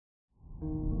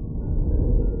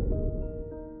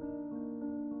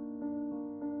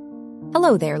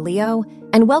Hello there, Leo,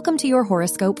 and welcome to your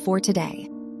horoscope for today,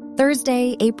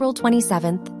 Thursday, April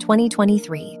 27th,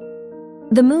 2023.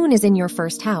 The moon is in your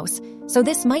first house, so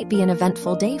this might be an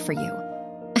eventful day for you.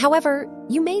 However,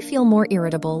 you may feel more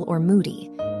irritable or moody.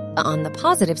 On the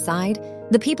positive side,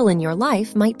 the people in your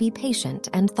life might be patient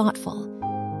and thoughtful.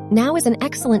 Now is an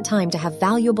excellent time to have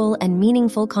valuable and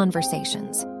meaningful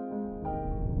conversations.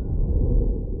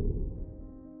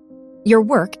 Your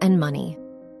work and money.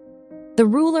 The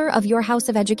ruler of your house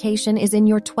of education is in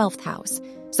your 12th house,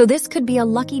 so this could be a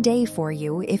lucky day for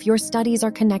you if your studies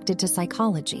are connected to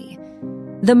psychology.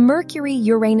 The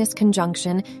Mercury-Uranus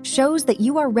conjunction shows that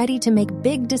you are ready to make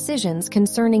big decisions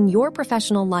concerning your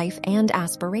professional life and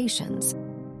aspirations.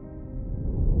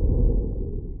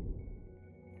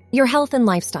 Your health and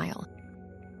lifestyle.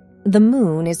 The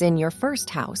moon is in your first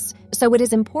house, so it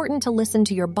is important to listen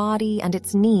to your body and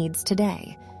its needs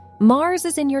today. Mars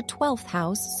is in your 12th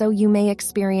house, so you may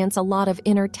experience a lot of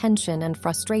inner tension and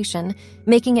frustration,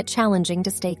 making it challenging to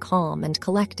stay calm and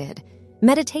collected.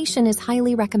 Meditation is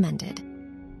highly recommended.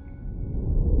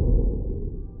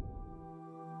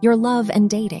 Your love and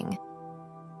dating.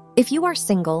 If you are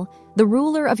single, the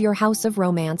ruler of your house of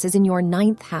romance is in your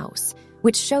 9th house,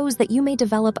 which shows that you may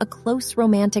develop a close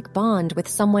romantic bond with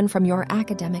someone from your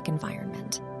academic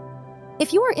environment.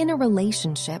 If you are in a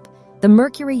relationship, the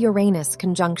Mercury-Uranus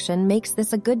conjunction makes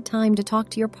this a good time to talk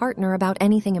to your partner about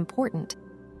anything important.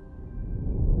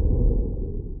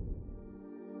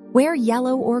 Wear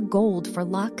yellow or gold for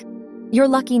luck. Your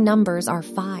lucky numbers are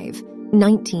 5,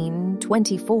 19,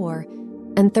 24,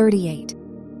 and 38.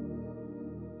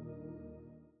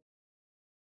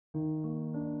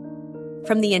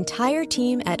 From the entire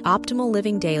team at Optimal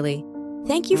Living Daily,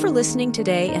 thank you for listening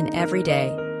today and every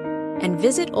day. And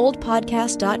visit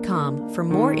oldpodcast.com for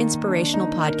more inspirational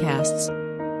podcasts.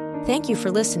 Thank you for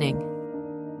listening.